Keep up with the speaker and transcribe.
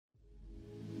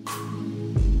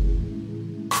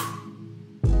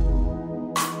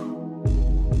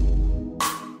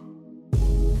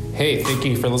Hey, thank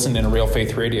you for listening to Real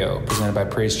Faith Radio, presented by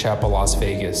Praise Chapel Las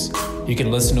Vegas. You can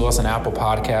listen to us on Apple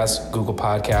Podcasts, Google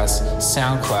Podcasts,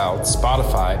 SoundCloud,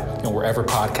 Spotify, and wherever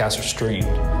podcasts are streamed.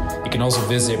 You can also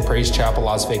visit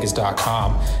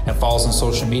praisechapellasvegas.com and follow us on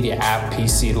social media at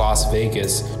PC Las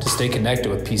Vegas to stay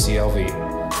connected with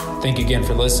PCLV. Thank you again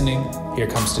for listening. Here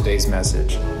comes today's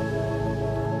message.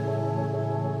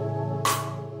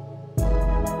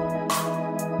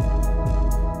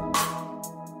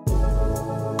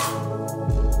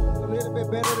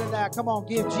 Come on,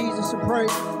 give Jesus some praise.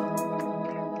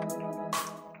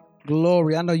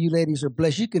 Glory. I know you ladies are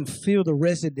blessed. You can feel the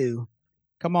residue,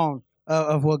 come on,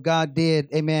 of what God did,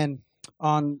 amen,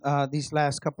 on these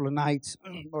last couple of nights,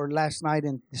 or last night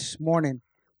and this morning.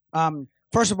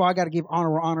 First of all, I got to give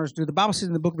honor where honor is due. The Bible says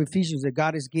in the book of Ephesians that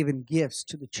God has given gifts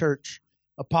to the church,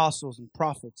 apostles and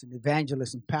prophets and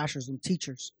evangelists and pastors and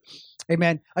teachers.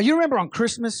 Amen. You remember on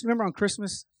Christmas,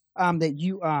 that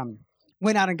you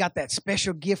went out and got that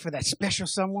special gift for that special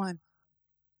someone?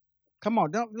 Come on,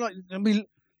 don't be.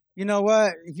 You know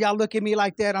what? If y'all look at me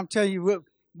like that, I'm telling you,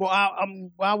 well,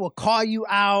 I will call you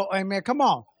out. Amen. Come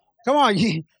on.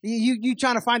 You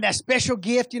trying to find that special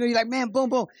gift? You know, you're like, man, boom,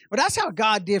 boom. But that's how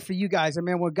God did for you guys.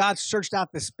 Amen. When God searched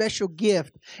out the special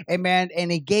gift, amen,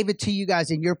 and He gave it to you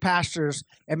guys and your pastors,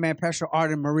 amen, Pastor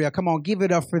Art and Maria. Come on, give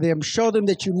it up for them. Show them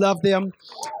that you love them.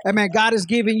 Amen. God is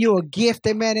giving you a gift,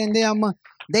 amen, in them.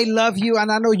 They love you,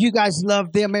 and I know you guys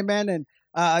love them, amen, and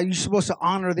you're supposed to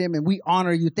honor them, and we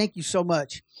honor you. Thank you so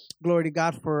much. Glory to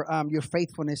God for your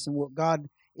faithfulness and what God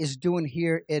is doing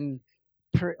here in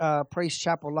Praise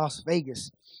Chapel, Las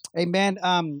Vegas. Amen.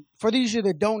 For those of you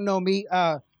that don't know me,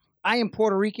 I am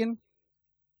Puerto Rican.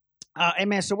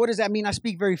 Amen. So what does that mean? I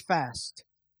speak very fast.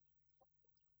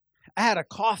 I had a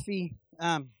coffee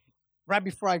right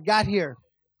before I got here.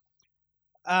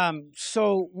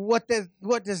 So what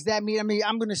does that mean? I mean,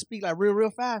 I'm going to speak like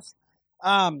real fast.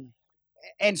 And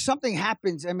something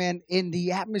happens, amen, in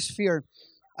the atmosphere.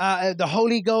 The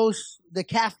Holy Ghost, the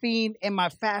caffeine, and my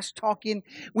fast talking,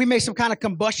 we make some kind of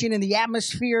combustion in the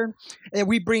atmosphere, and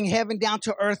we bring heaven down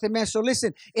to earth, amen. So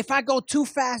listen, if I go too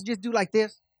fast, just do like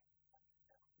this.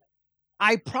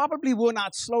 I probably will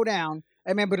not slow down,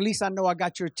 amen, but at least I know I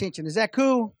got your attention. Is that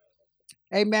cool?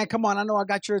 Amen. Come on. I know I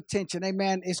got your attention.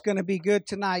 Amen. It's going to be good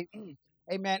tonight.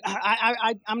 Amen.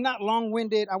 I'm not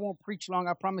long-winded. I won't preach long.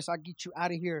 I promise I'll get you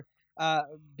out of here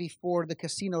before the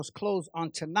casinos close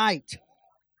on tonight.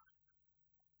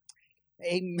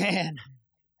 Amen.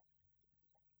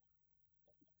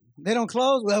 They don't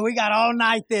close? Well, we got all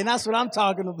night then. That's what I'm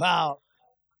talking about.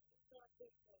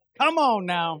 Come on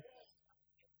now.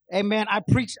 Amen. I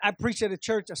preach at a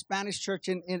church, a Spanish church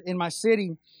in my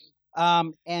city.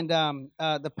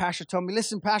 The pastor told me,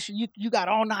 listen, Pastor, you got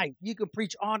all night. You can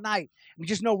preach all night. We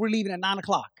just know we're leaving at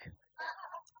 9:00.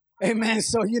 Amen.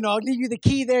 So, I'll leave you the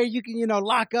key there. You can,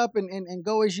 lock up and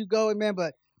go as you go. Amen.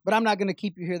 But I'm not going to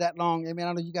keep you here that long. Amen.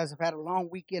 I know you guys have had a long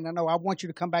weekend. I know I want you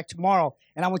to come back tomorrow,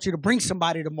 and I want you to bring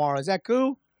somebody tomorrow. Is that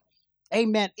cool?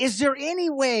 Amen. Is there any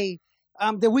way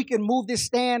that we can move this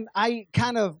stand? I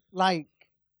kind of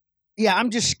I'm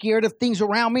just scared of things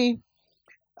around me.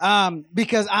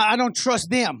 Because I don't trust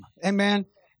them. Amen.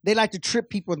 They like to trip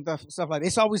people and stuff like that.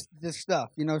 It's always this stuff,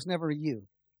 it's never you.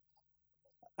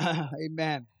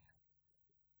 Amen.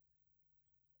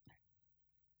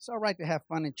 It's all right to have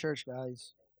fun in church,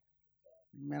 guys.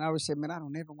 Man, I always say, I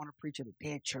don't ever want to preach at a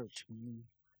dead church.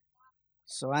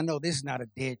 So I know this is not a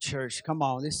dead church. Come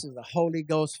on, this is a Holy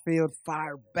Ghost filled,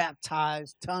 fire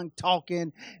baptized, tongue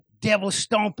talking, devil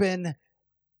stomping,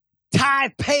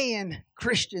 tithe paying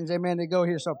Christians, amen, they go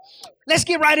here. So let's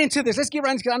get right into this.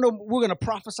 Because I know we're going to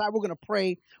prophesy. We're going to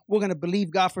pray. We're going to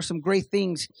believe God for some great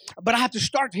things. But I have to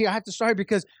start here.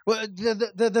 Because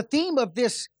the theme of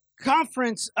this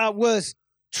conference was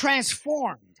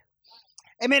transformed.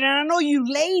 Amen. And I know you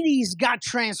ladies got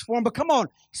transformed, but come on.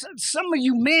 Some of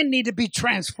you men need to be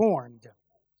transformed.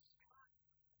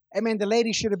 Amen. The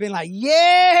ladies should have been like,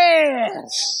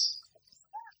 yes.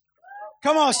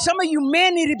 Come on, some of you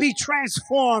men need to be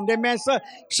transformed, amen. So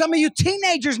some of you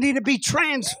teenagers need to be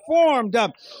transformed.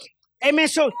 Amen.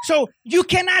 So you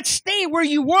cannot stay where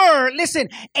you were, listen,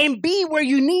 and be where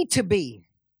you need to be.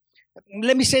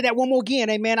 Let me say that one more again,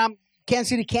 amen. I'm Kansas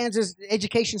City, Kansas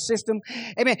education system.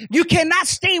 Amen. You cannot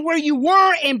stay where you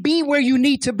were and be where you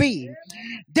need to be.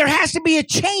 There has to be a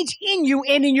change in you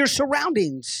and in your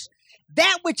surroundings.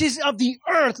 That which is of the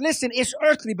earth, listen, is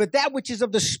earthly, but that which is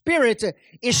of the spirit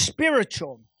is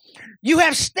spiritual. You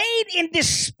have stayed in this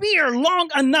sphere long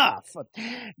enough.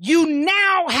 You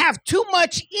now have too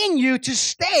much in you to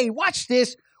stay, watch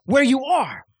this, where you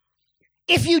are.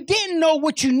 If you didn't know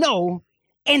what you know,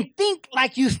 and think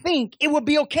like you think, it would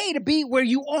be okay to be where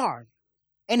you are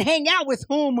and hang out with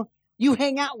whom you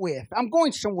hang out with. I'm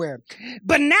going somewhere.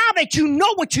 But now that you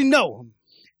know what you know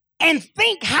and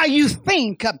think how you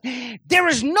think, there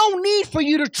is no need for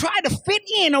you to try to fit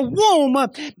in a womb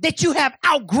that you have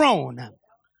outgrown.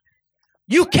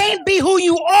 You can't be who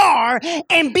you are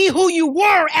and be who you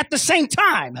were at the same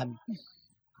time.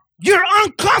 You're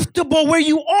uncomfortable where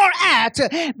you are at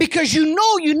because you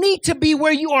know you need to be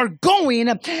where you are going.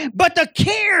 But the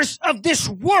cares of this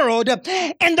world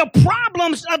and the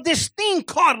problems of this thing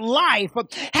called life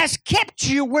has kept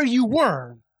you where you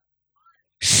were.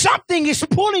 Something is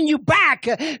pulling you back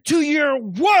to your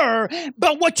were,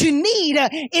 but what you need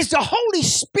is the Holy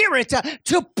Spirit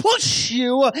to push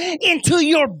you into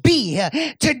your be.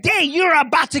 Today, you're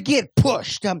about to get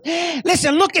pushed.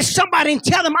 Listen, look at somebody and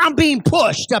tell them, I'm being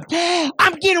pushed.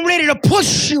 I'm getting ready to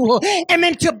push you and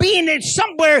then to being in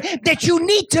somewhere that you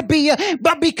need to be,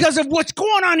 but because of what's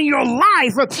going on in your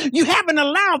life, you haven't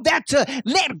allowed that to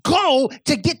let go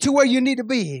to get to where you need to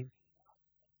be.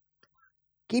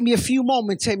 Give me a few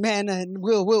moments, amen, and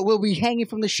we'll be hanging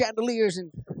from the chandeliers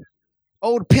in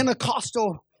old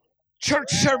Pentecostal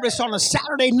church service on a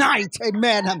Saturday night,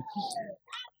 amen.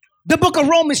 The book of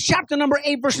Romans, chapter number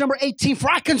 8, verse number 18.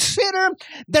 For I consider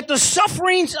that the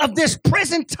sufferings of this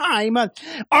present time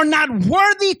are not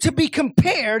worthy to be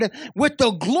compared with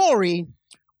the glory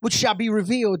which shall be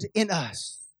revealed in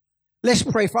us. Let's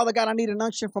pray. Father God, I need an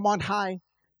unction from on high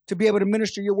to be able to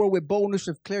minister your word with boldness,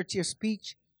 with clarity of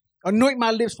speech. Anoint my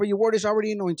lips, for your word is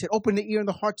already anointed. Open the ear and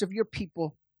the hearts of your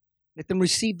people. Let them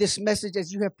receive this message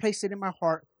as you have placed it in my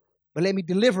heart. But let me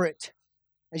deliver it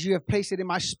as you have placed it in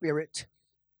my spirit.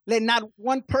 Let not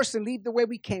one person leave the way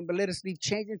we came, but let us leave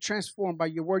changed and transformed by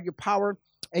your word, your power,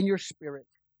 and your spirit.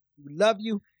 We love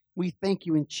you. We thank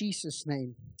you in Jesus'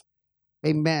 name.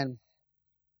 Amen.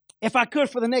 If I could,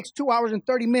 for the next 2 hours and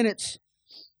 30 minutes,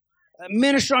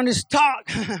 minister on this talk,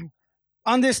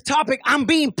 on this topic, I'm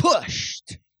being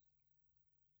pushed.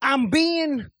 I'm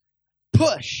being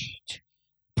pushed.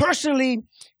 Personally,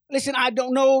 listen, I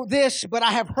don't know this, but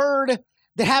I have heard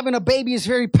that having a baby is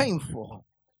very painful.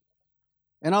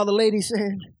 And all the ladies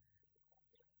said,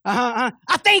 I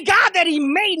thank God that he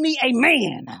made me a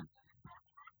man.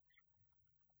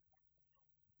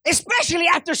 Especially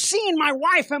after seeing my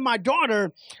wife and my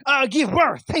daughter give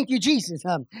birth. Thank you, Jesus.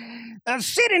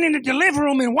 Sitting in the delivery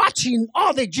room and watching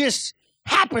all that just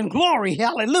happened. Glory,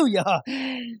 hallelujah.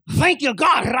 Thank you,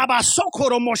 God,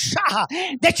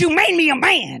 that you made me a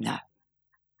man.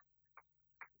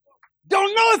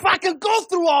 Don't know if I can go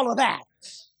through all of that.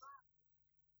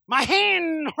 My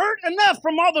hand hurt enough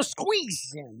from all the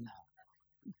squeezing.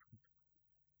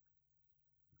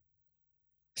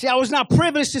 See, I was not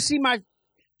privileged to see my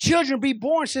children be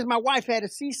born since my wife had a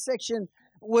C-section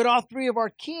with all three of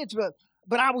our kids,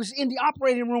 but I was in the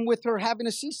operating room with her having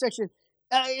a C-section.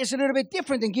 It's a little bit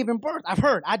different than giving birth. I've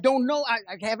heard. I don't know. I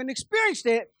haven't experienced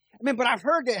it. But I've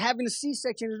heard that having a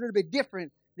C-section is a little bit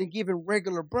different than giving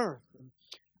regular birth.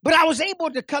 But I was able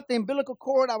to cut the umbilical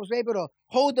cord. I was able to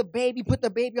hold the baby, put the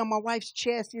baby on my wife's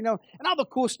chest, and all the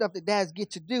cool stuff that dads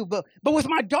get to do. But with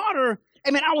my daughter,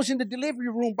 I was in the delivery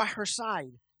room by her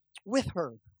side with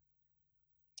her.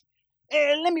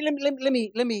 Let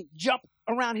me jump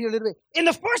around here a little bit. In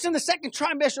the first and the second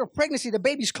trimester of pregnancy, the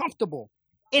baby's comfortable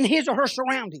in his or her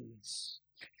surroundings.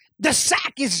 The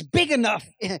sac is big enough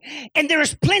and there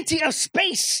is plenty of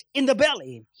space in the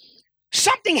belly.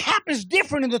 Something happens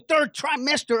different in the third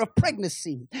trimester of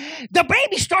pregnancy. The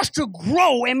baby starts to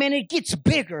grow and it gets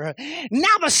bigger.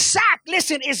 Now the sac,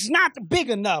 listen, is not big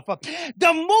enough.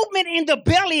 The movement in the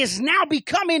belly is now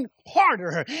becoming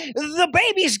harder. The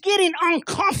baby is getting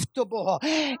uncomfortable.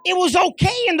 It was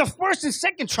okay in the first and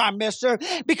second trimester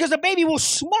because the baby was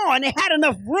small and it had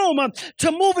enough room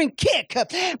to move and kick.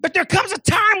 But there comes a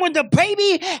time when the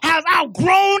baby has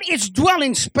outgrown its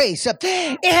dwelling space. It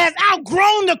has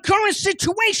outgrown the current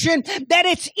situation that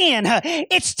it's in.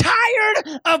 It's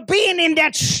tired of being in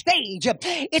that stage.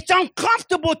 It's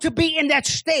uncomfortable to be in that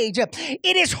stage.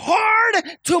 It is hard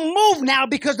to move now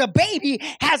because the baby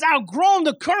has outgrown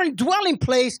the current dwelling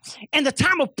place and the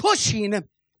time of pushing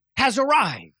has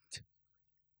arrived.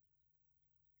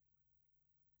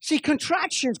 See,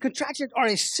 contractions are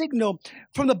a signal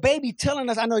from the baby telling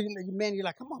us, I know you men, you're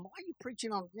like, come on, why are you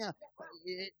preaching on,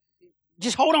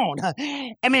 just hold on.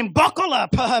 Buckle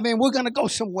up. We're going to go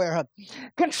somewhere.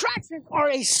 Contractions are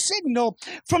a signal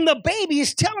from the baby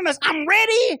is telling us, I'm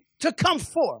ready to come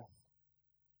forth.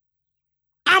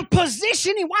 I'm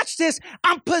positioning, watch this,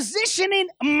 I'm positioning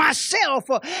myself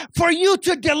for you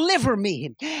to deliver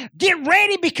me. Get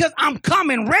ready because I'm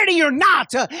coming. Ready or not,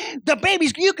 the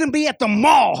babies, you can be at the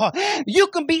mall. You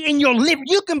can be in your living.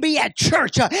 You can be at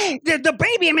church. The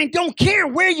baby, I mean, don't care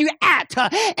where you at.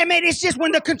 I mean, it's just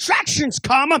when the contractions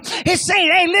come, it's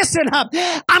saying, hey, listen,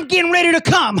 I'm getting ready to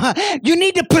come. You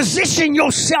need to position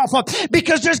yourself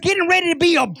because there's getting ready to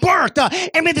be a birth. I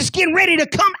mean, it's getting ready to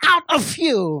come out of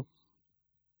you.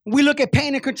 We look at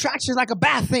pain and contractions like a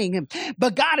bad thing,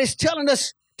 but God is telling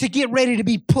us to get ready to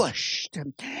be pushed.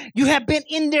 You have been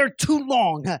in there too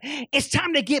long. It's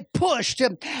time to get pushed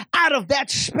out of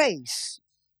that space.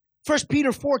 1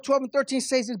 Peter 4:12-13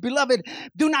 says this, beloved,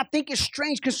 do not think it's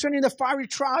strange concerning the fiery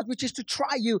trials, which is to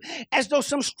try you, as though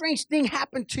some strange thing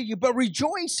happened to you, but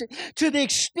rejoice to the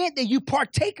extent that you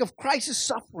partake of Christ's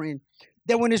suffering,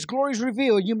 that when his glory is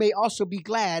revealed, you may also be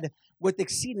glad with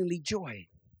exceedingly joy.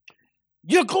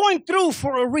 You're going through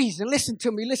for a reason. Listen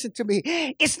to me. Listen to me.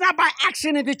 It's not by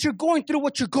accident that you're going through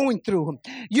what you're going through.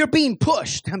 You're being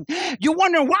pushed. You're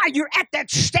wondering why you're at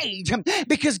that stage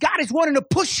because God is wanting to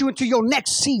push you into your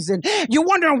next season. You're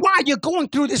wondering why you're going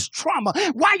through this trauma,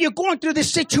 why you're going through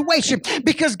this situation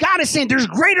because God is saying there's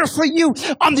greater for you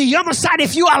on the other side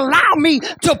if you allow me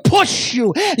to push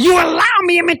you. You allow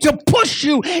me, to push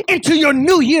you into your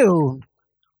new you.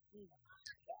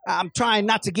 I'm trying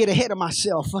not to get ahead of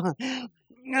myself.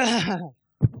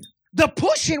 The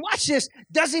pushing, watch this,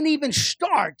 doesn't even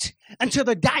start until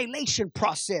the dilation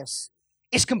process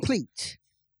is complete.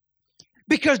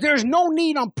 Because there's no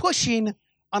need on pushing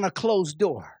on a closed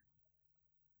door.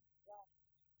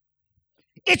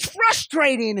 It's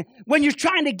frustrating when you're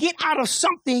trying to get out of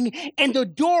something and the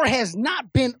door has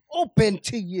not been open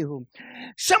to you.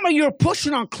 Some of you are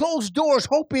pushing on closed doors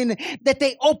hoping that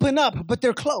they open up, but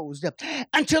they're closed.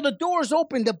 Until the door's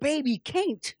open, the baby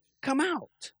can't come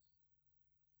out.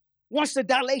 Once the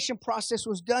dilation process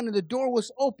was done and the door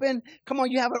was open, come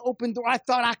on, you have an open door. I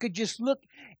thought I could just look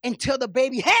and tell the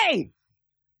baby, hey,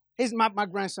 my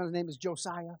grandson's name is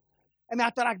Josiah. I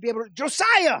thought I could be able to,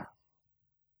 Josiah,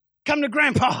 come to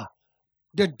Grandpa.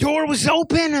 The door was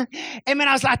open.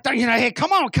 I was like, hey,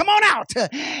 come on out.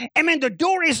 The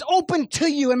door is open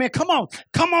to you. Come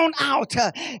on out.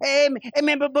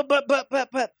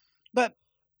 But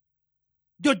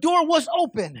the door was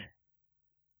open.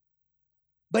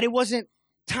 But it wasn't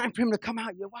time for him to come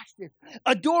out. You watch this.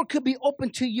 A door could be open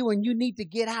to you and you need to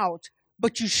get out,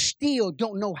 but you still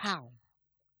don't know how.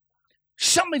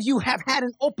 Some of you have had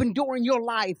an open door in your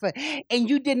life and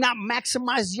you did not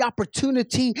maximize the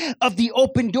opportunity of the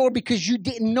open door because you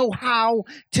didn't know how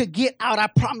to get out. I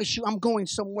promise you, I'm going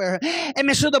somewhere.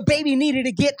 So the baby needed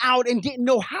to get out and didn't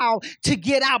know how to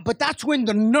get out. But that's when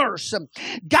the nurse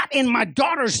got in my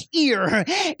daughter's ear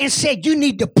and said, you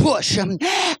need to push.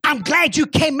 I'm glad you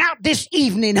came out this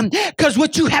evening because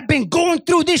what you have been going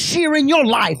through this year in your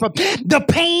life, the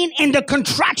pain and the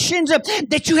contractions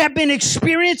that you have been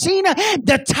experiencing,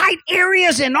 the tight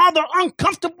areas and all the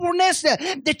uncomfortableness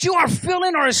that you are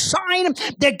feeling are a sign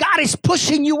that God is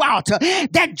pushing you out.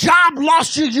 That job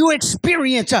loss you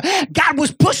experienced, God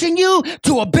was pushing you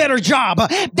to a better job.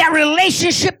 That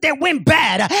relationship that went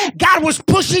bad, God was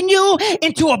pushing you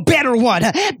into a better one.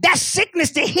 That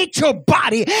sickness that hit your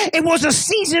body, it was a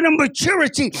season of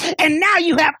maturity, and now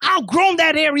you have outgrown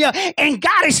that area, and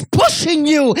God is pushing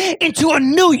you into a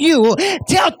new you.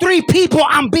 Tell 3 people,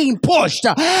 I'm being pushed.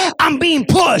 I'm being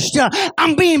pushed.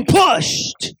 I'm being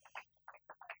pushed.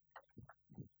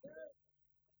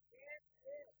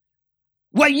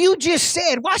 What you just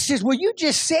said, watch this, what you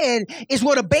just said is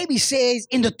what a baby says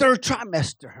in the 3rd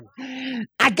trimester.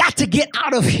 I got to get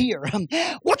out of here.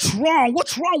 What's wrong?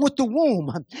 What's wrong with the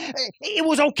womb? It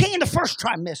was okay in the 1st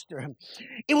trimester.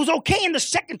 It was okay in the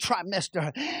 2nd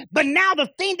trimester. But now the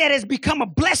thing that has become a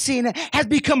blessing has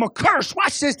become a curse.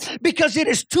 Watch this, because it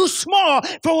is too small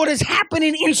for what is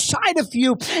happening inside of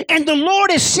you. And the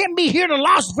Lord has sent me here to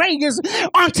Las Vegas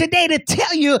on today to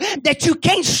tell you that you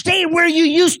can't stay where you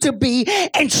used to be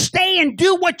and stay and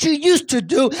do what you used to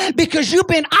do because you've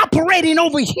been operating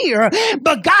over here,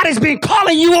 but God has been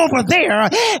calling you over there.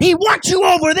 He wants you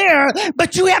over there,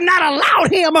 but you have not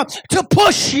allowed him to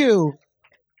push you.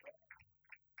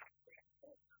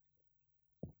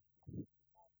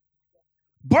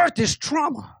 Birth is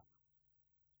trauma.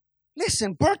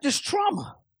 Listen, birth is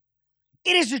trauma.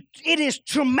 It is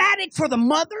traumatic for the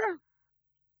mother.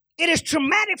 It is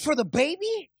traumatic for the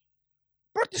baby.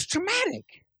 Birth is traumatic.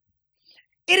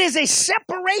 It is a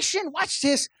separation, watch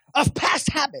this, of past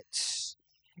habits.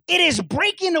 It is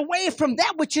breaking away from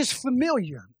that which is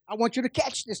familiar. I want you to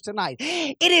catch this tonight.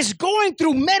 It is going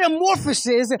through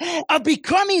metamorphosis of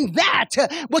becoming that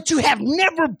what you have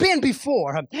never been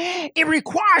before. It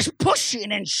requires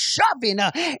pushing and shoving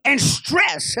and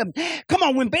stress. Come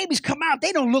on, when babies come out,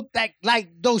 they don't look like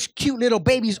those cute little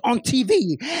babies on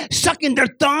TV, sucking their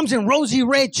thumbs and rosy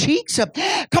red cheeks.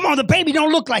 Come on, the baby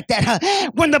don't look like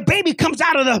that. When the baby comes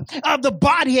out of the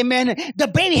body, amen, the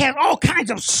baby has all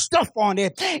kinds of stuff on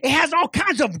it. It has all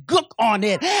kinds of gook on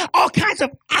it, all kinds of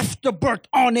afterbirth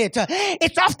on it.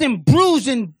 It's often bruised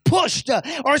and pushed,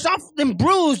 or it's often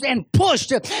bruised and pushed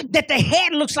that the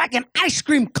head looks like an ice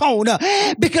cream cone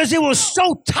because it was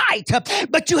so tight,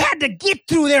 but you had to get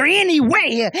through there any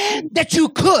way that you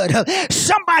could.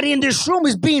 Somebody in this room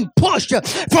is being pushed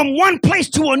from one place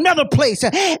to another place,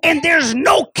 and there's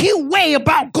no cute way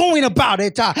about going about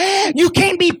it. You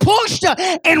can't be pushed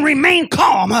and remain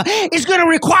calm. It's going to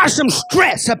require some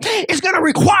stress. It's going to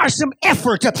require some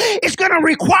effort. It's going to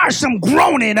require some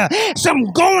groaning, some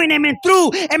going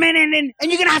through, and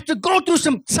you're going to have to go through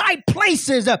some tight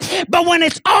places. But when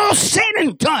it's all said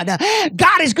and done,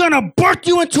 God is going to birth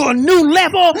you into a new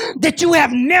level that you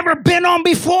have never been on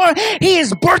before. He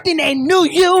is birthing a new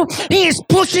you. He is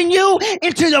pushing you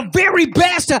into the very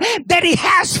best that He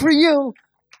has for you.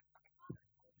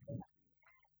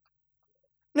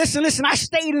 Listen, I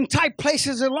stayed in tight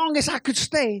places as long as I could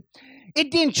stay. It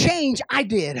didn't change. I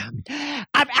did.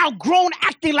 I've outgrown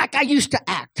acting like I used to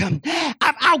act.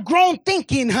 I've outgrown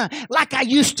thinking like I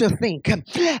used to think.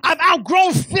 I've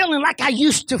outgrown feeling like I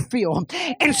used to feel.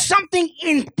 And something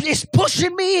is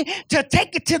pushing me to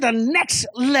take it to the next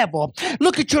level.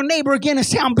 Look at your neighbor again and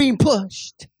say, I'm being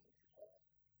pushed.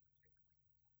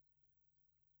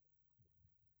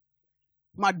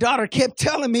 My daughter kept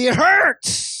telling me, it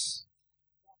hurts.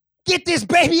 Get this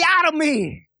baby out of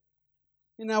me.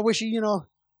 I wish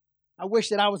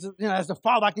that I was, as a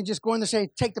father, I could just go in and say,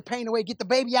 take the pain away, get the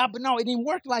baby out. But no, it didn't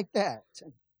work like that.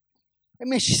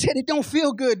 She said, it don't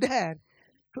feel good, Dad.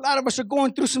 A lot of us are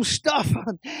going through some stuff,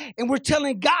 and we're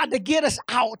telling God to get us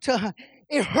out.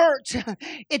 It hurts.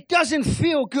 It doesn't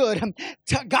feel good.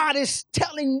 God is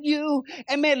telling you,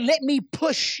 amen, let me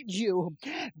push you.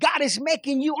 God is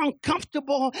making you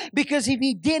uncomfortable because if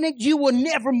He didn't, you will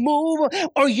never move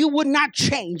or you would not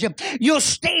change. You'll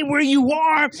stay where you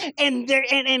are,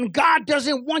 and God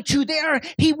doesn't want you there.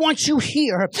 He wants you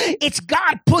here. It's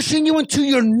God pushing you into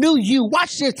your new you.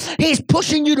 Watch this. He is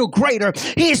pushing you to greater.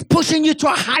 He is pushing you to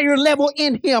a higher level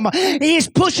in Him. He is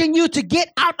pushing you to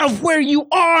get out of where you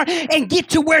are and get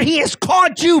to where He has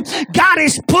called you. God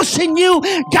is pushing you.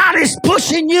 God is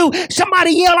pushing you.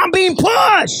 Somebody yell, I'm being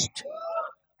pushed.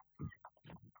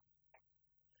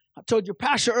 I told your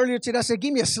pastor earlier today, I said,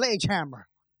 give me a sledgehammer.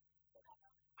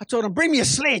 I told him, bring me a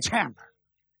sledgehammer.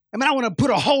 I want to put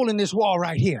a hole in this wall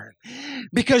right here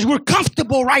because we're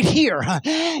comfortable right here.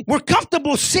 We're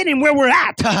comfortable sitting where we're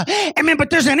at. But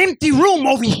there's an empty room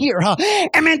over here.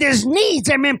 There's needs.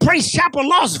 Praise Chapel,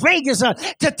 Las Vegas,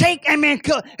 to take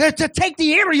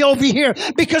the area over here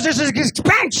because there's an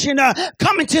expansion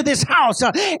coming to this house.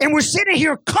 And we're sitting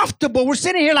here comfortable. We're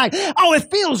sitting here like, oh,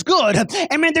 it feels good.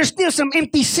 There's still some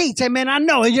empty seats. I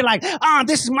know. And you're like,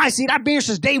 this is my seat. I've been here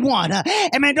since day one.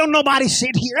 Don't nobody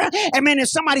sit here. If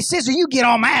somebody sits here, you get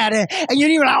all mad. And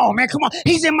you're like, oh, man, come on.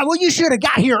 He's in my, well, you should have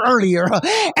got here earlier.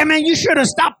 You should have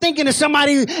stopped thinking that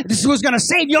somebody this was going to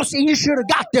save your seat. You should have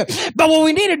got there. But what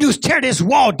we need to do is tear this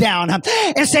wall down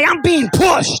and say, I'm being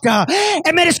pushed.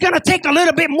 It's going to take a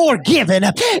little bit more giving.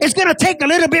 It's going to take a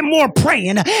little bit more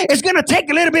praying. It's going to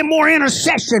take a little bit more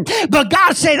intercession. But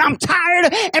God said, I'm tired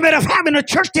of having a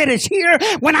church that is here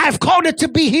when I've called it to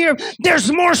be here.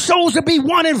 There's more souls to be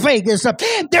won in Vegas.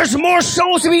 There's more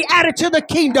souls to be added to the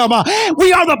kingdom.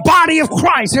 We are the body of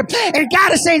Christ. And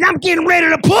God is saying, I'm getting ready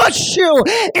to push you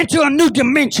into a new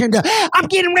dimension. I'm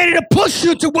getting ready to push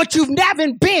you to what you've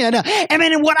never been.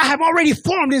 And what I have already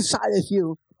formed inside of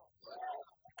you.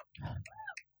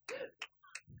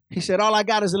 He said, all I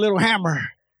got is a little hammer.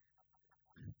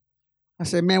 I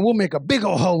said, man, we'll make a big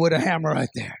old hole with a hammer right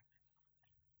there.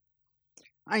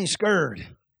 I ain't scared.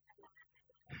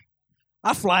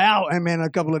 I fly out, a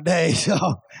couple of days. So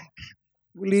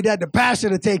we leave that to pastor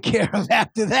to take care of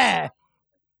after that.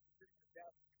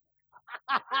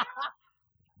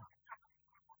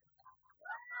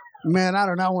 Man, I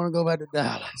do not want to go back to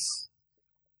Dallas.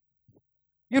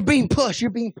 You're being pushed. You're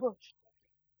being pushed.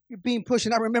 You're being pushed.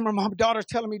 And I remember my daughter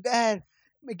telling me, Dad,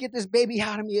 let me get this baby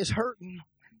out of me. It's hurting.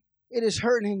 It is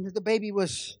hurting. The baby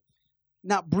was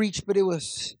not breached, but it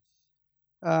was,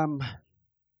 that.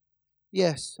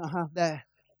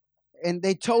 And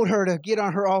they told her to get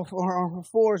on her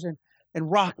fours and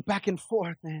rock back and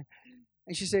forth, man.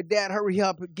 And she said, Dad, hurry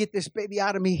up. Get this baby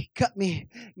out of me. Cut me.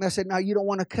 And I said, no, you don't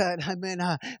want to cut. Amen.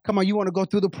 Come on, you want to go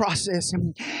through the process.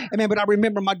 Amen. But I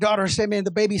remember my daughter saying, man,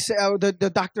 the baby,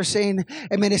 the doctor saying,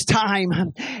 amen, it's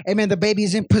time. Amen. The baby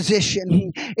is in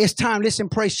position. It's time. Listen,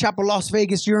 Praise Chapel, Las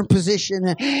Vegas, you're in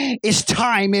position. It's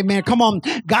time. Amen. Come on.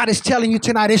 God is telling you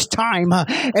tonight, it's time.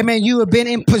 Amen. You have been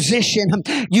in position.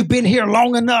 You've been here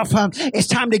long enough. It's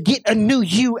time to get a new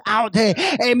you out there.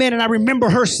 Amen. And I remember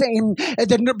her saying,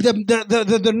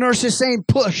 the nurse is saying,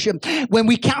 push. When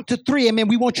we count to 3, amen,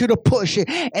 we want you to push.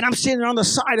 And I'm sitting on the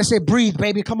side. I said, breathe,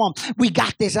 baby. Come on. We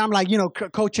got this. I'm like,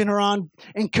 coaching her on,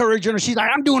 encouraging her. She's like,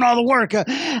 I'm doing all the work.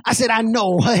 I said, I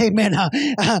know. Amen.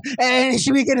 And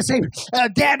she began to say,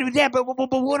 Dad, but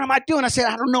what am I doing? I said,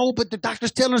 I don't know, but the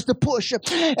doctor's telling us to push.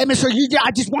 Amen. So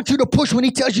I just want you to push when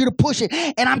he tells you to push it.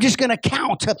 And I'm just going to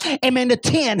count. Amen. To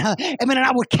 10. Amen. And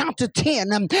I would count to 10.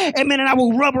 Amen. And I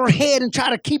would rub her head and try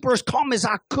to keep her as calm as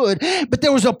I could. But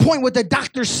there was a point where the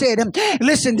doctor said,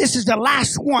 listen, this is the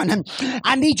last one.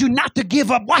 I need you not to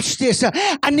give up. Watch this.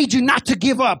 I need you not to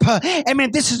give up.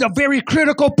 Amen. This is a very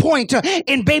critical point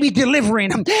in baby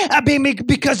delivering.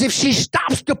 Because if she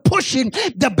stops the pushing,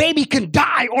 the baby can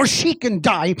die or she can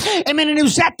die. Amen. And it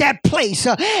was at that place.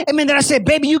 Amen. That I said,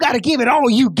 baby, you got to give it all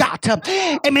you got.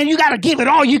 Amen. You got to give it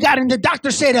all you got. And the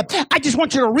doctor said, I just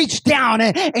want you to reach down.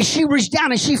 And she reached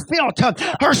down and she felt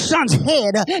her son's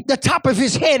head, the top of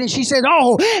his head. And she said,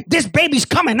 oh, this baby's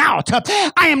coming out.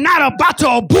 I am not about to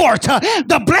abort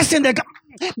the blessing that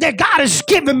God has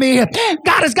given me.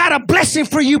 God has got a blessing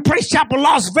for you, Praise Chapel,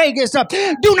 Las Vegas.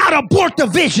 Do not abort the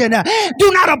vision.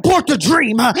 Do not abort the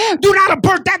dream. Do not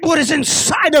abort that what is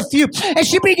inside of you. And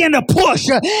she began to push.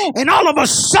 And all of a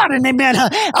sudden, amen,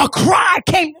 a cry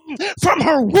came from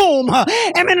her womb.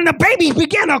 Amen. And the baby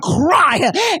began to cry.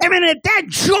 Amen. And that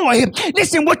joy,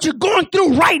 listen, what you're going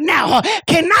through right now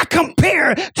cannot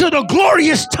compare to the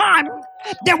glorious time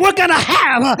that we're going to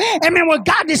have. Amen. When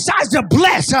God decides to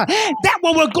bless that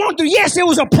what we're going through. Yes, it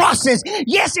was a process.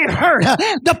 Yes, it hurt.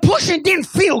 The pushing didn't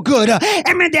feel good.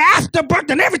 Amen. The afterbirth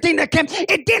and everything that came,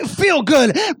 it didn't feel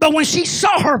good. But when she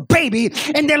saw her baby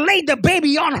and they laid the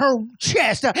baby on her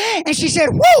chest and she said,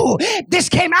 whoo, this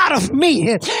came out of me.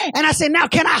 And I said, now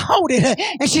can I hold it?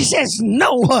 And she says,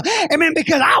 no. Amen.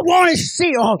 Because I want it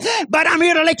sealed. But I'm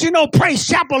here to let you know, Praise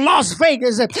Chapel, Las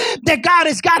Vegas, that God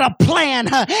has got a plan.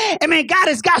 Amen. God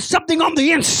has got something on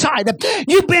the inside.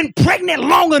 You've been pregnant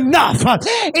long enough.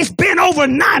 It's been over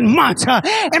 9 months.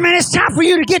 Amen. It's time for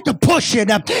you to get to pushing.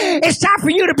 It's time for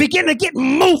you to begin to get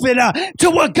moving to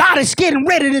what God is getting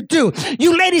ready to do.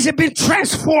 You ladies have been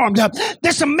transformed.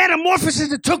 There's some metamorphosis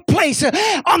that took place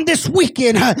on this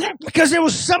weekend because there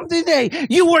was something that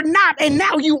you were not and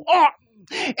now you are.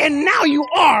 And now you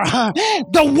are.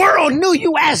 The world knew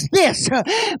you as this,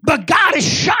 but God has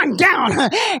shined down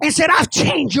and said, I've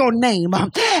changed your name.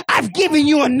 I've given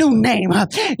you a new name.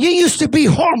 You used to be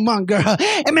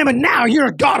whoremonger. Remember, now you're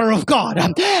a daughter of God.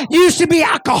 You used to be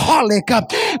alcoholic,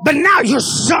 but now you're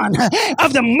son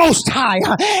of the Most High.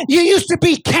 You used to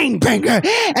be cane banger,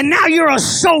 and now you're a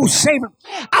soul saver.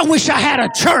 I wish I had a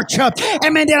church,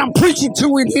 amen, that I'm preaching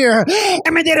to in here,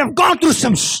 amen, that have gone through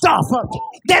some stuff,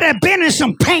 that have been in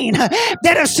some pain, that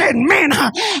have said, man,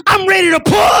 I'm ready to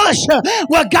push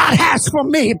what God has for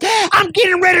me. I'm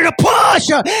getting ready to push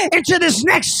into this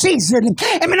next season.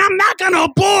 I mean, I'm not going to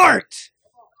abort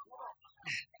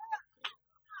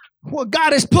what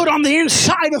God has put on the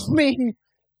inside of me.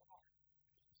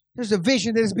 There's a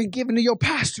vision that has been given to your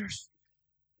pastors.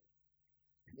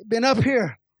 They've been up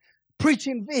here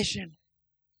preaching vision.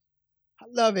 I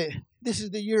love it. This is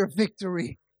the year of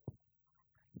victory.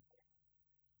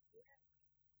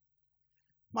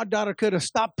 My daughter could have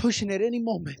stopped pushing at any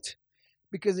moment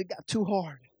because it got too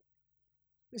hard.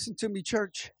 Listen to me,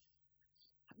 church.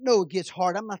 I know it gets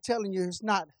hard. I'm not telling you it's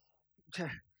not.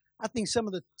 I think some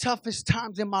of the toughest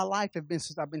times in my life have been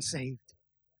since I've been saved.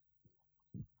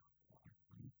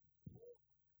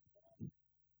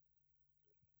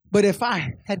 But if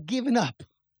I had given up, I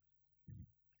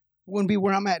wouldn't be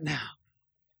where I'm at now.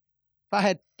 If I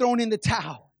had thrown in the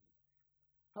towel,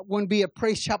 I wouldn't be at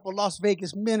Praise Chapel, Las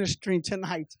Vegas, ministering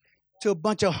tonight to a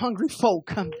bunch of hungry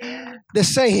folk that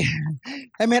say,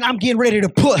 hey man, I'm getting ready to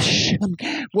push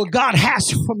what God has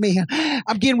for me.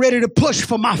 I'm getting ready to push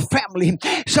for my family.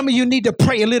 Some of you need to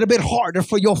pray a little bit harder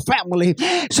for your family.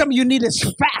 Some of you need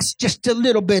to fast just a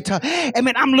little bit. I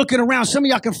mean, I'm looking around. Some of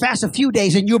y'all can fast a few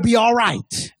days and you'll be all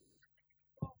right.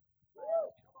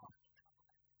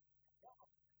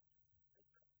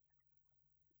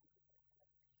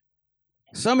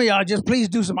 Some of y'all just please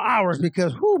do some hours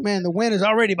because, whoo, man, the wind is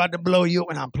already about to blow you.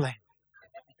 And I'm playing.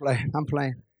 I'm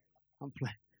playing.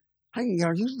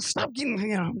 You stop getting,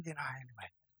 I'm getting high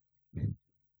anyway.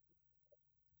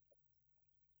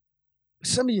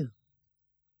 Some of you,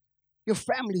 your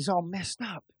family's all messed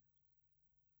up.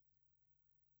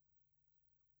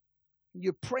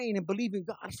 You're praying and believing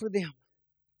God for them.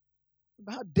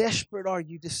 How desperate are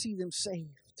you to see them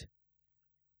saved?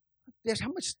 How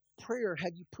much prayer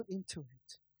have you put into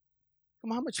it?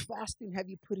 Come on, how much fasting have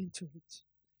you put into it?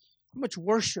 How much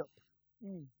worship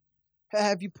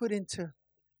have you put into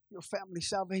your family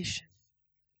salvation?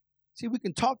 See, we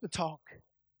can talk the talk.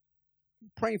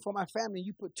 I'm praying for my family.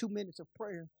 You put 2 minutes of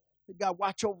prayer. That God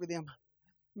watch over them.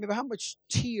 Remember, how much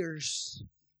tears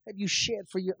have you shed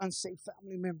for your unsaved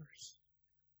family members?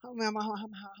 When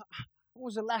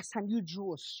was the last time you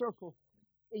drew a circle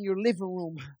in your living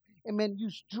room? And man, you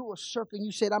drew a circle and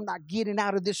you said, I'm not getting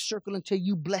out of this circle until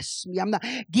you bless me. I'm not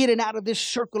getting out of this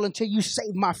circle until you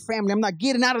save my family. I'm not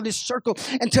getting out of this circle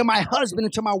until my husband,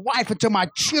 until my wife, until my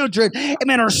children,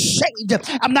 amen, are saved.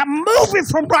 I'm not moving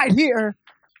from right here.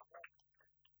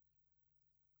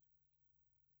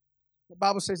 The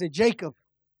Bible says that Jacob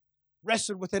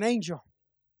wrestled with an angel.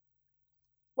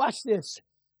 Watch this.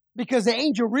 Because the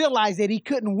angel realized that he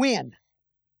couldn't win.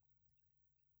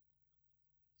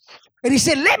 And he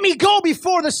said, let me go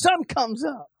before the sun comes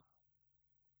up.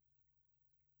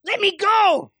 Let me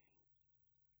go.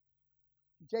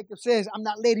 Jacob says, I'm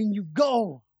not letting you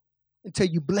go until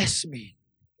you bless me.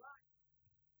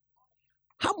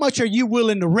 How much are you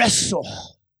willing to wrestle?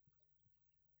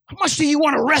 How much do you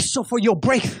want to wrestle for your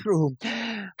breakthrough?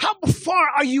 How far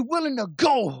are you willing to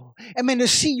go? Amen, to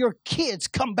see your kids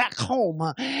come back home.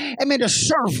 Amen, to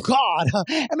serve God.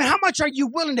 Amen, how much are you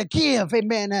willing to give?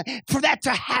 Amen, for that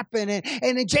to happen.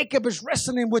 And then Jacob is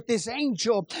wrestling with this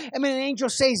angel. Amen, the angel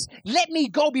says, let me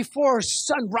go before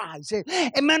sunrise.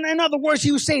 Amen, in other words,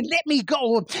 he was saying, let me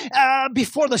go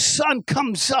before the sun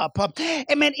comes up.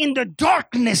 Amen, in the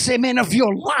darkness, amen, of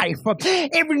your life.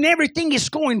 Everything is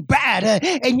going bad.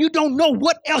 And you don't know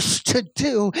what else to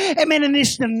do. Amen, and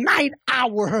it's the night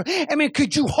hour. Amen,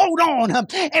 could you hold on,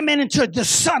 amen, until the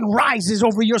sun rises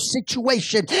over your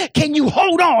situation? Can you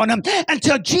hold on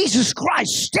until Jesus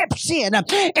Christ steps in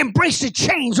and breaks the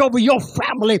chains over your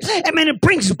family? Amen, it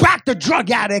brings back the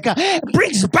drug addict,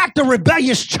 brings back the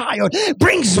rebellious child,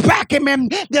 brings back, amen,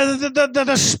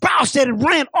 the spouse that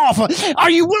ran off. Are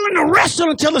you willing to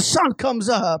wrestle until the sun comes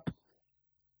up?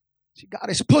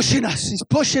 God is pushing us. He's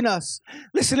pushing us.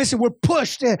 Listen, we're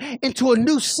pushed into a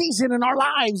new season in our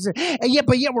lives.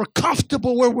 But yet we're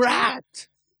comfortable where we're at.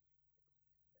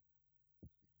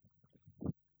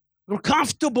 We're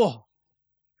comfortable.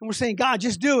 And we're saying, God,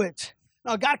 just do it.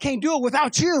 No, God can't do it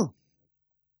without you.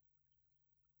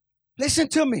 Listen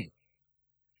to me.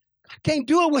 God can't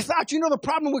do it without you. You know the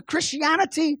problem with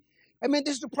Christianity? I mean,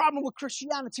 this is the problem with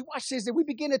Christianity. Watch this, that we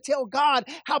begin to tell God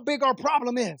how big our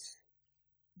problem is.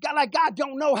 God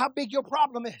don't know how big your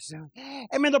problem is.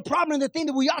 Amen. The problem, the thing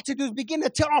that we ought to do is begin to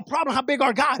tell our problem how big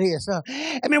our God is.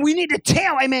 Amen. We need to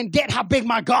tell, amen, Dad, how big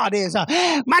my God is.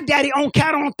 My daddy owned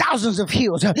cattle on thousands of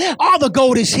hills. All the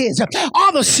gold is his.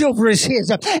 All the silver is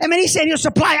his. Amen. He said he'll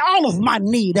supply all of my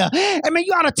need. Amen.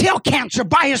 You ought to tell cancer,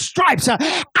 by his stripes,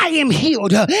 I am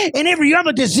healed. And every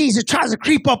other disease that tries to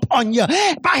creep up on you,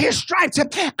 by his stripes,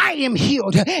 I am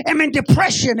healed. Amen.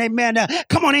 Depression, amen.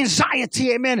 Come on,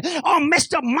 anxiety, amen. All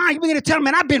messed up mind. You're going to tell them,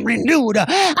 man, I've been renewed.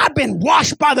 I've been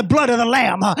washed by the blood of the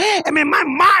Lamb. I mean, my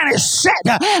mind is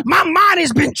set. My mind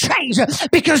has been changed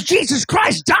because Jesus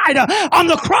Christ died on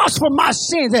the cross for my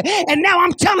sins. And now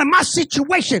I'm telling my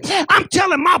situation. I'm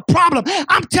telling my problem.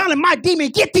 I'm telling my demon,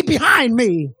 get thee behind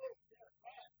me.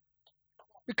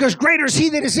 Because greater is he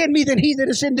that is in me than he that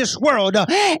is in this world.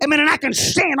 Amen. And I can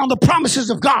stand on the promises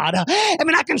of God.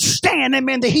 Amen. I can stand,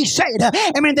 amen, that he said,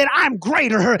 amen, that I'm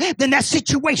greater than that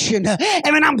situation.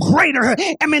 Amen. I'm greater,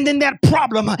 amen, than that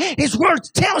problem. His word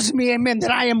tells me, amen,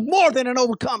 that I am more than an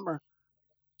overcomer.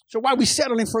 So why are we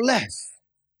settling for less?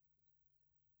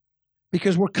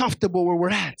 Because we're comfortable where we're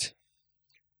at.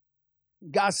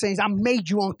 God says, I made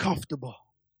you uncomfortable.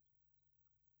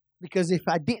 Because if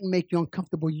I didn't make you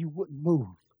uncomfortable, you wouldn't move.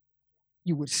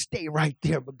 You would stay right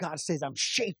there. But God says, I'm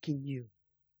shaking you.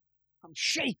 I'm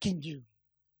shaking you.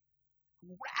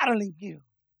 I'm rattling you.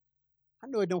 I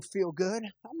know it don't feel good.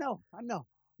 I know. It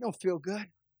don't feel good.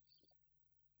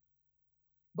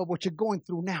 But what you're going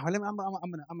through now, I'm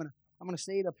gonna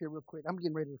say it up here real quick. I'm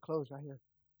getting ready to close right here.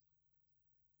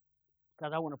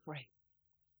 Because I want to pray.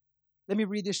 Let me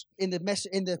read this in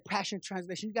the Passion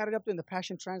Translation. You got it up there in the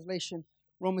Passion Translation.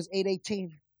 Romans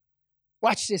 8:18.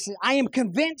 Watch this. I am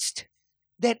convinced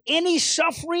that any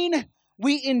suffering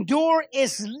we endure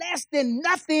is less than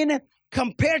nothing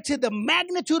compared to the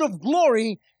magnitude of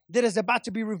glory that is about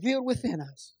to be revealed within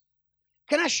us.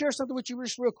 Can I share something with you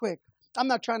just real quick? I'm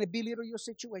not trying to belittle your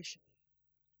situation.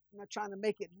 I'm not trying to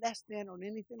make it less than or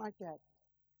anything like that.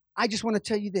 I just want to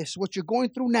tell you this. What you're going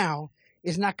through now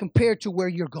is not compared to where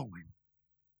you're going.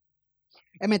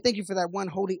 Amen. Thank you for that one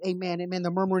holy amen. Amen.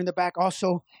 The murmur in the back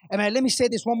also. Amen. Let me say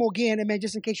this one more again. Amen.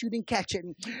 Just in case you didn't catch it.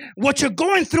 What you're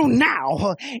going through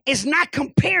now is not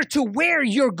compared to where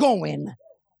you're going.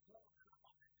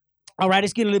 All right.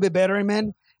 It's getting a little bit better.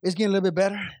 Amen. It's getting a little bit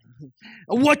better.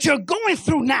 What you're going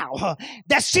through now,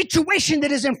 that situation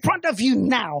that is in front of you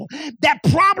now, that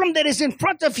problem that is in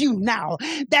front of you now,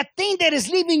 that thing that is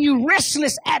leaving you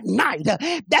restless at night,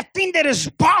 that thing that is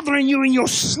bothering you in your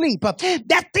sleep,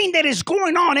 that thing that is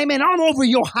going on, amen, all over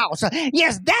your house.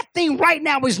 Yes, that thing right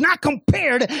now is not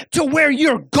compared to where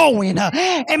you're going.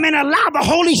 Amen. Allow the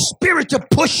Holy Spirit to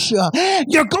push you.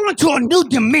 You're going to a new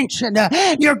dimension.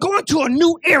 You're going to a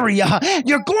new area.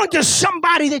 You're going to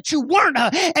somebody that you weren't.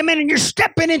 Amen. And you're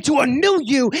stepping into a new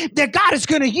you that God is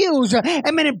going to use.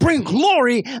 Amen. And bring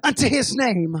glory unto his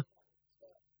name.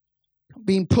 I'm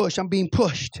being pushed.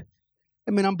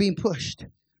 Amen. I'm being pushed.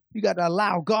 You got to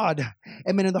allow God,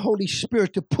 amen, and the Holy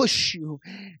Spirit to push you,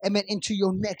 amen, into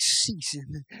your next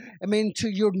season, amen, into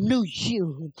your new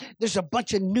you. There's a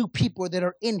bunch of new people that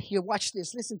are in here. Watch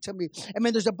this. Listen to me.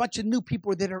 Amen. There's a bunch of new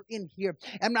people that are in here.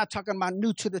 I'm not talking about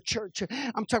new to the church.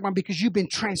 I'm talking about because you've been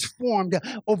transformed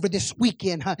over this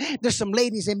weekend. There's some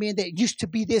ladies, amen, that used to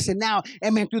be this, and now,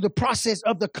 amen, through the process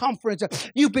of the conference,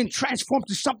 you've been transformed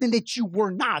to something that you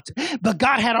were not. But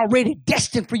God had already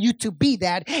destined for you to be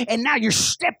that, and now you're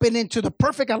stepping into the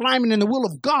perfect alignment in the will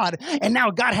of God, and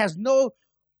now God has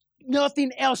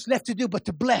nothing else left to do but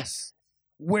to bless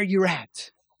where you're at.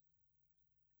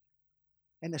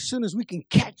 And as soon as we can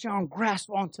catch on, grasp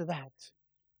onto that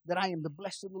I am the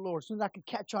blessed of the Lord. As soon as I can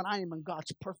catch on, I am in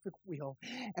God's perfect will.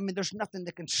 I mean, there's nothing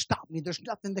that can stop me. There's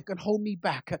nothing that can hold me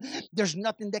back. There's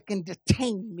nothing that can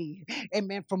detain me,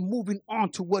 amen, from moving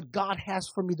on to what God has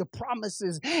for me. The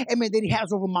promises, amen, that he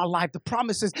has over my life. The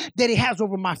promises that he has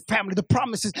over my family. The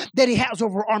promises that he has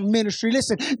over our ministry.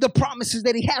 Listen, the promises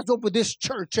that he has over this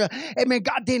church. Amen,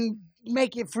 God didn't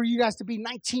make it for you guys to be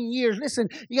 19 years. Listen,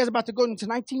 you guys are about to go into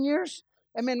 19 years?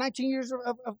 Amen. 19 years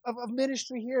of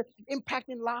ministry here,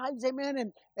 impacting lives.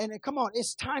 Amen. And come on,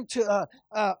 it's time to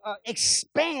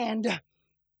expand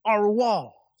our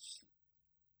walls.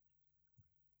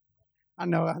 I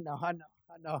know.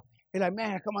 You're like,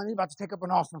 man, come on, you're about to take up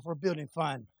an offering for a building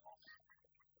fund.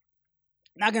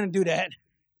 Not going to do that.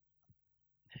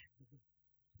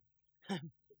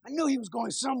 I knew he was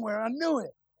going somewhere. I knew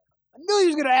it. I knew he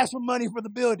was going to ask for money for the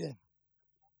building.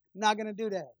 Not going to do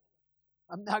that.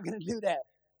 I'm not going to do that.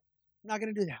 I'm not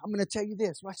going to do that. I'm going to tell you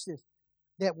this. Watch this.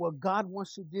 That what God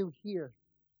wants to do here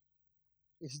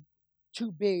is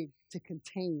too big to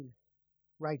contain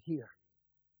right here.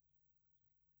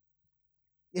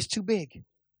 It's too big.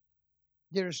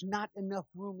 There's not enough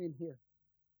room in here.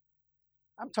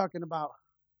 I'm talking about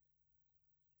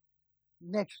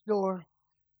next door,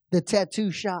 the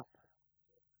tattoo shop.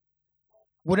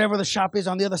 Whatever the shop is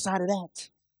on the other side of that.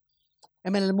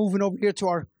 And then moving over here to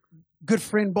our good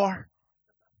friend bar.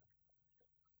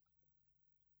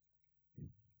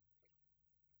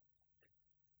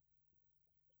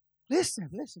 Listen.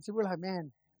 See, we're like,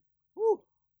 man, whoo,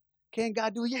 can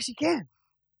God do it? Yes, he can.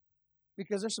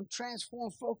 Because there's some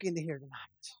transformed folk in here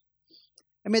tonight.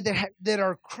 I mean, that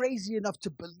are crazy enough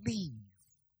to believe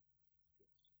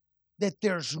that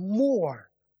there's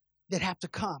more that have to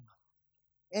come.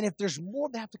 And if there's more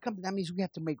that have to come, that means we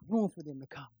have to make room for them to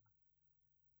come.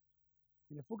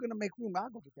 And if we're going to make room, I'll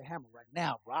go get the hammer right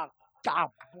now, bro.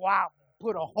 I'll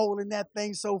put a hole in that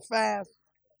thing so fast.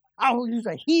 I'll use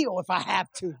a heel if I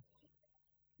have to.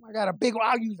 I got a big one.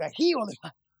 I'll use a heel.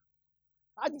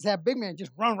 I just have big man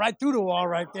just run right through the wall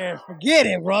right there. Forget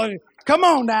it, bro. Come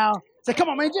on now. Say, come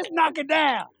on, man. Just knock it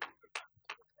down.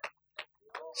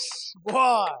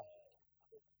 Boy.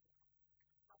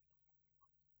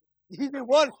 He's been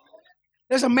wanting.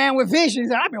 There's a man with vision. He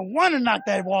said, I've been wanting to knock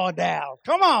that wall down.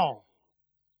 Come on.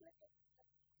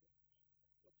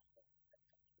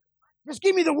 Just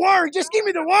give me the word. Just give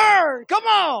me the word. Come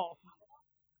on.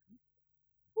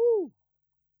 Woo.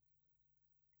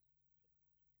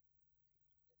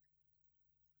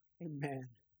 Amen.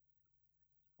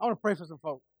 I want to pray for some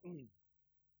folks. I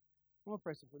want to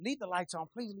pray for some folks. Leave the lights on.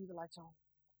 Please leave the lights on.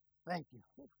 Thank you.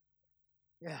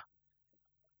 Yeah.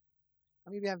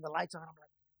 How many of you have the lights on? I'm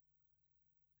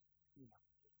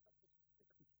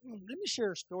like, let me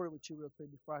share a story with you real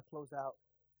quick before I close out.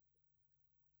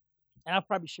 And I'll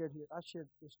probably share it here. I'll share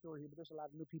this story here, but there's a lot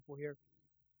of new people here.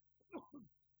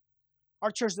 Our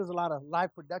church does a lot of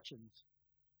live productions.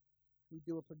 We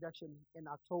do a production in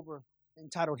October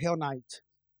entitled Hell Night.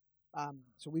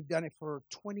 So we've done it for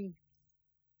 22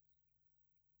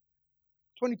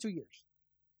 years.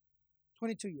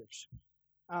 22 years.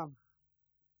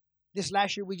 This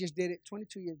last year we just did it.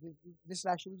 22 years. This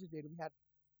last year we just did it. We had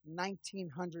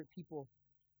 1,900 people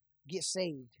get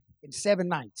saved in 7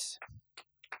 nights.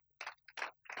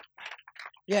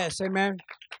 Yes, amen.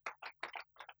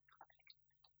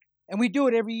 And we do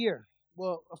it every year.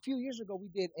 Well, a few years ago we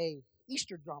did a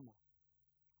Easter drama.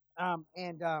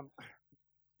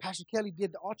 Pastor Kelly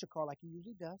did the altar call like he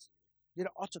usually does. Did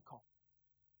an altar call.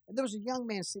 And there was a young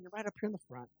man sitting right up here in the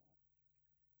front.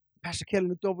 Pastor Kelly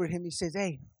looked over at him. He says,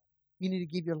 "Hey, you need to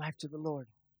give your life to the Lord."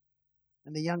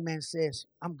 And the young man says,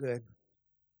 "I'm good.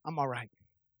 I'm all right."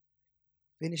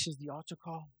 Finishes the altar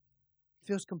call.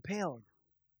 Feels compelled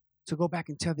to go back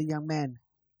and tell the young man,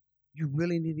 "You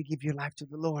really need to give your life to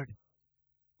the Lord."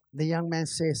 The young man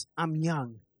says, "I'm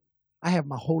young. I have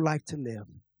my whole life to live.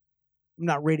 I'm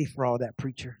not ready for all that,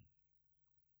 preacher."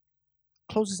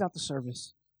 Closes out the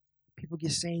service. People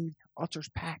get saved. Altar's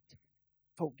packed.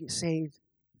 Folk get saved.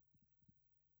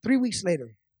 3 weeks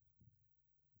later,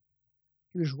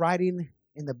 he was riding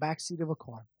in the back seat of a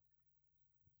car.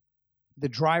 The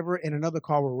driver and another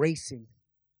car were racing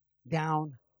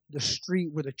down the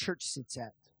street where the church sits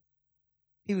at.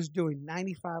 He was doing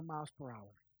 95 miles per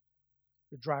hour.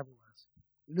 The driver was.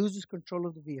 Loses control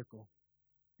of the vehicle.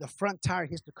 The front tire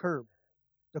hits the curb.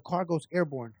 The car goes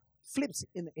airborne, flips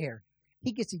in the air.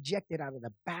 He gets ejected out of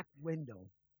the back window,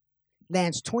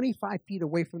 lands 25 feet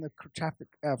away from the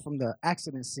from the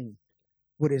accident scene,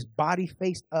 with his body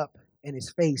face up and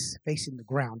his face facing the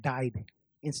ground. Died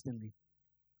instantly.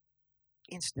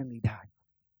 Instantly died.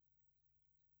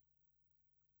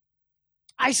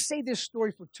 I say this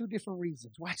story for 2 different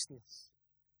reasons. Watch this.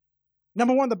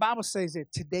 Number one, the Bible says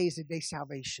that today is the day of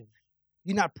salvation.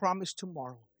 You're not promised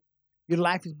tomorrow. Your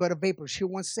life is but a vapor. It's here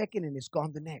 1 second and it's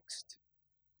gone the next.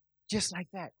 Just like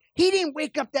that. He didn't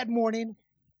wake up that morning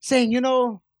saying,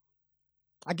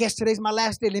 I guess today's my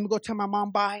last day. Let me go tell my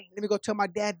mom bye. Let me go tell my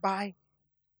dad bye.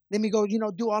 Let me go,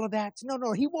 do all of that.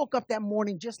 No. He woke up that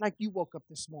morning just like you woke up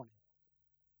this morning.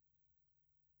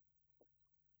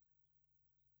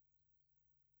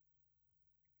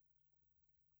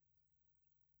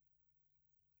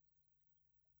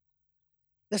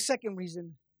 The second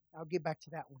reason, I'll get back to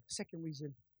that one. The second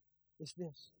reason is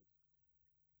this.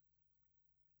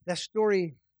 That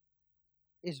story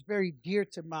is very dear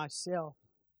to myself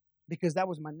because that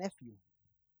was my nephew.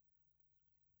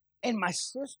 And my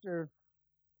sister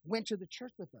went to the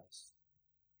church with us,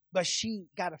 but she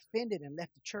got offended and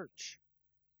left the church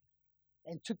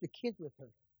and took the kids with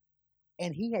her.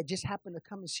 And he had just happened to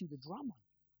come and see the drama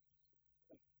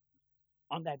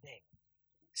on that day.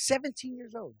 17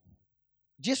 years old.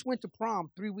 Just went to prom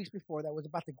 3 weeks before that, was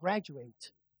about to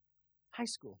graduate high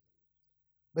school,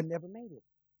 but never made it.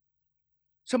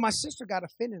 So my sister got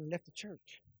offended and left the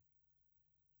church.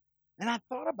 And I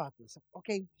thought about this.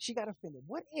 Okay, she got offended.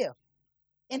 What if,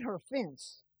 in her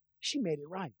offense, she made it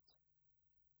right?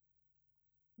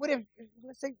 What if,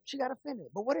 let's say she got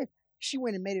offended, but what if she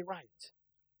went and made it right?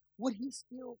 Would he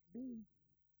still be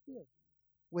here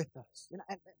with us? And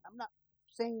I'm not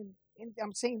saying anything,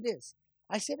 I'm saying this.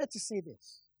 I say that to say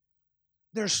this.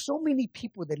 There's so many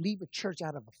people that leave a church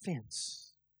out of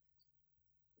offense.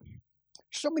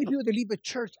 So many people that leave a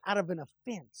church out of an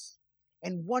offense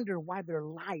and wonder why their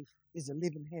life is a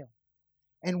living hell.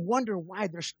 And wonder why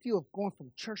they're still going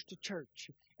from church to church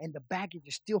and the baggage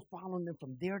is still following them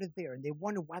from there to there. And they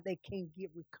wonder why they can't get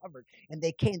recovered. And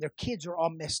they can't. Their kids are all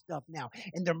messed up now.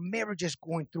 And their marriage is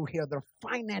going through hell. Their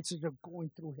finances are going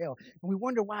through hell. And we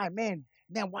wonder why, man,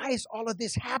 why is all of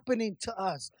this happening to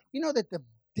us? You know that the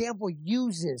devil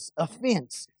uses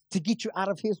offense to get you out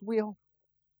of his will?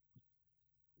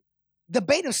 The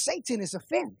bait of Satan is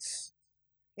offense.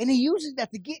 And he uses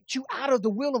that to get you out of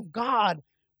the will of God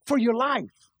for your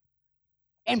life.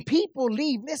 And people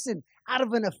leave, listen, out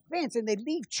of an offense, and they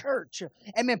leave church.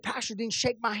 And man, pastor didn't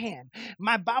shake my hand.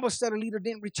 My Bible study leader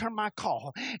didn't return my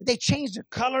call. They changed the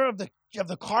color of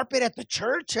the carpet at the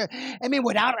church.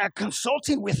 Without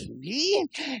consulting with me.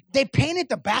 They painted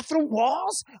the bathroom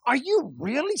walls. Are you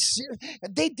really serious?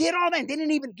 They did all that and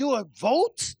didn't even do a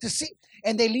vote to see,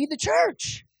 and they leave the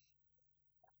church.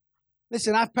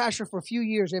 Listen, I've pastored for a few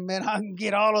years, and man, I can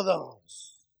get all of those.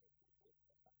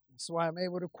 That's why I'm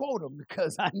able to quote them,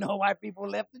 because I know why people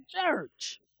left the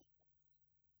church.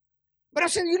 But I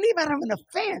said, you leave out of an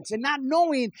offense and not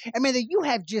knowing, that you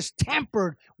have just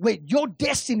tampered with your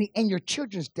destiny and your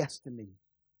children's destiny.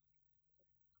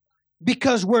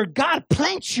 Because where God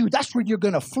plants you, that's where you're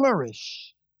going to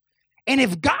flourish. And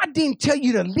if God didn't tell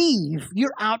you to leave,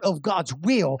 you're out of God's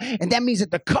will. And that means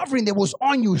that the covering that was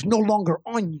on you is no longer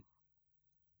on you.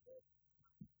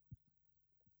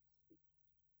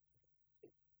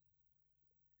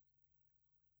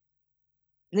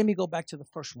 Let me go back to the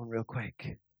first one real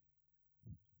quick.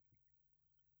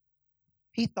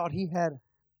 He thought he had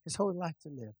his whole life to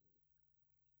live.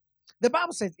 The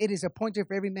Bible says it is appointed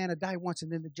for every man to die once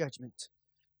and then the judgment.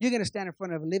 You're going to stand in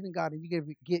front of a living God and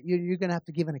you're going to have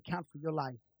to give an account for your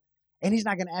life. And he's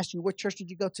not going to ask you, what church did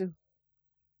you go to?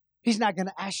 He's not going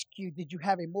to ask you, did you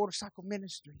have a motorcycle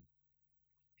ministry?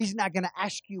 He's not going to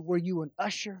ask you, were you an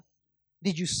usher?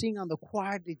 Did you sing on the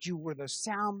choir? Were the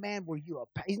sound man? Were you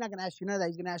He's not going to ask you none of that.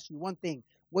 He's going to ask you one thing.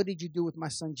 What did you do with my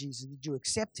son Jesus? Did you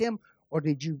accept him or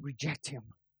did you reject him?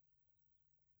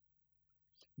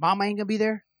 Mama ain't going to be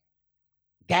there.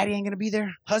 Daddy ain't going to be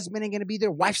there. Husband ain't going to be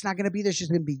there. Wife's not going to be there. It's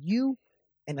just going to be you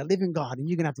and the living God. And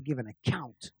you're going to have to give an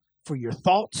account for your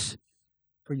thoughts,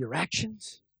 for your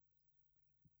actions.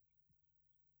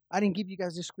 I didn't give you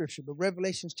guys this scripture, but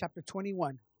Revelation chapter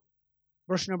 21,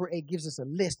 verse number 8 gives us a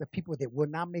list of people that will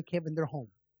not make heaven their home.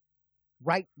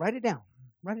 Write it down.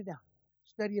 Write it down.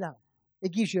 Study it out.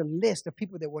 It gives you a list of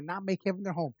people that will not make heaven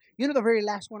their home. You know the very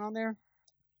last one on there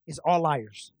is all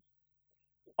liars.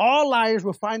 All liars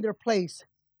will find their place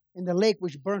in the lake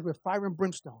which burns with fire and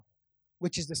brimstone,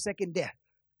 which is the second death.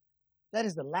 That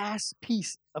is the last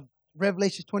piece of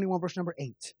Revelation 21, verse number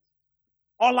 8.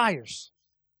 All liars.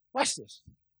 Watch this.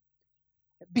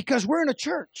 Because we're in a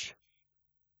church.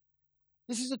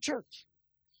 This is a church.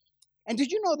 And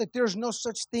did you know that there's no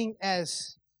such thing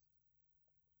as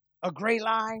a gray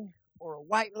lie or a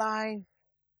white lie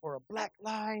or a black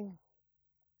lie?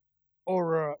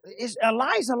 Or a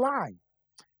lie is a lie.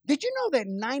 Did you know that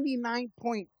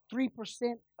 99.3%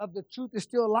 of the truth is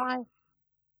still a lie?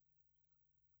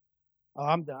 Oh,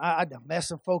 I'm done. I done messed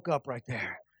some folk up right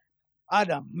there. I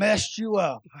done messed you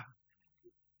up.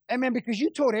 Amen. Because you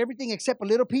told everything except a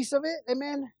little piece of it,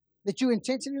 amen, that you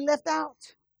intentionally left out.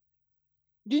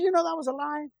 Did you know that was a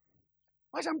lie?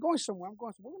 Watch, I'm going somewhere. We're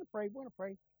going to pray. We're going to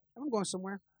pray. I'm going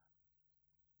somewhere.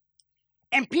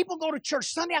 And people go to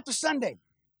church Sunday after Sunday,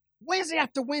 Wednesday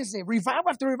after Wednesday,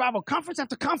 revival after revival, conference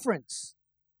after conference,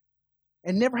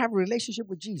 and never have a relationship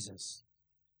with Jesus.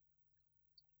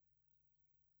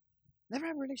 Never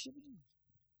have a relationship with Jesus.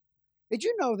 Did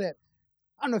you know that,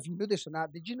 I don't know if you knew this or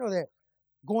not, did you know that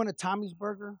going to Tommy's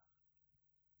Burger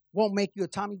won't make you a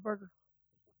Tommy's Burger?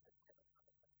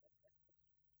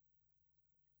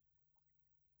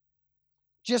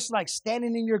 Just like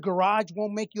standing in your garage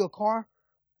won't make you a car.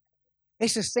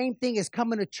 It's the same thing as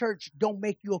coming to church don't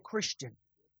make you a Christian.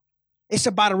 It's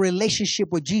about a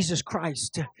relationship with Jesus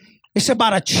Christ. It's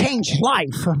about a changed life.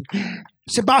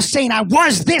 It's about saying, I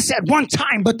was this at one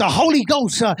time, but the Holy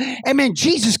Ghost, amen,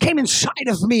 Jesus came inside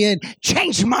of me and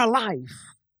changed my life.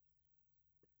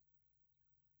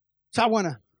 So I want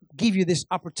to give you this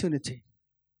opportunity.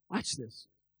 Watch this.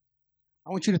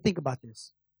 I want you to think about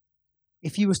this.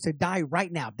 If you was to die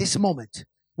right now, this moment,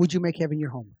 would you make heaven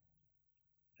your home?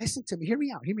 Listen to me. Hear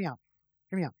me out. Hear me out.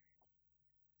 Hear me out.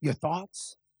 Your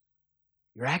thoughts,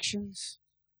 your actions,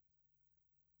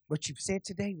 what you've said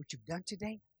today, what you've done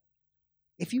today.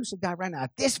 If you was to die right now,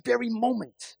 at this very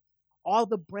moment, all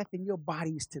the breath in your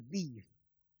body is to leave,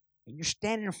 and you're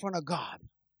standing in front of God,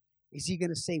 is he going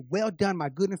to say, well done, my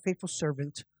good and faithful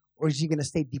servant, or is he going to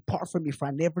say, depart from me, for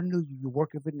I never knew you, you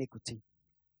work of iniquity?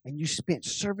 And you spent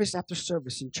service after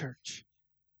service in church,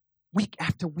 week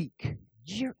after week,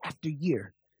 year after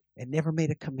year, and never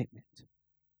made a commitment.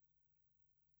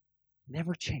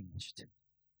 Never changed.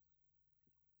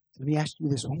 Let me ask you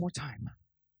this one more time.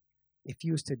 If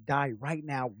you was to die right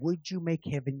now, would you make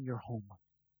heaven your home?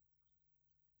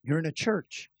 You're in a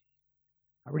church.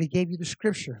 I already gave you the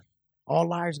scripture. All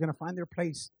liars are going to find their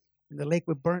place in the lake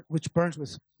which burns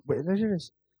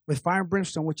with fire and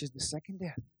brimstone, which is the second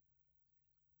death.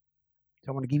 So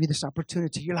I want to give you this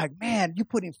opportunity. You're like, man, you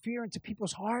putting fear into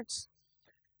people's hearts?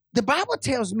 The Bible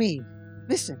tells me,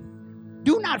 listen,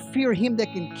 do not fear him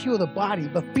that can kill the body,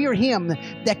 but fear him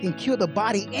that can kill the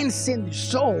body and send the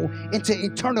soul into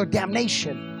eternal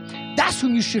damnation. That's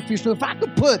whom you should fear. So if I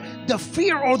could put the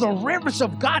fear or the reverence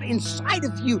of God inside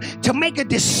of you to make a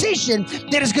decision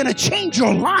that is going to change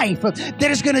your life, that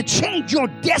is going to change your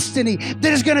destiny,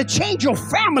 that is going to change your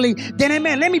family, then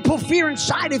amen, let me put fear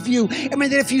inside of you. Amen,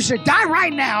 that if you should die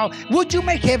right now, would you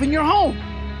make heaven your home?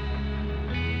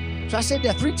 So I said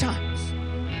that 3 times.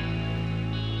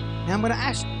 Now I'm going to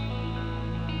ask you,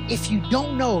 if you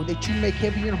don't know that you make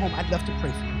heaven your home, I'd love to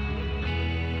pray for you.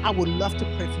 I would love to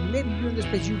pray for you. Maybe you're in this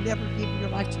place, you've never given your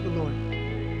life to the Lord.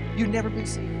 You've never been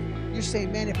saved. You're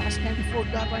saying, man, if I stand before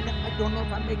God right now, I don't know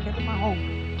if I make heaven my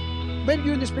home. Maybe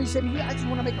you're in this place saying, I just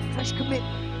want to make a fresh commitment.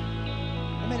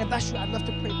 And man, if that's you, I'd love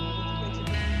to pray. Would you raise your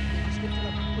hand? Just lift it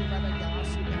up and put it right back down. I'll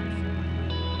see you down the floor.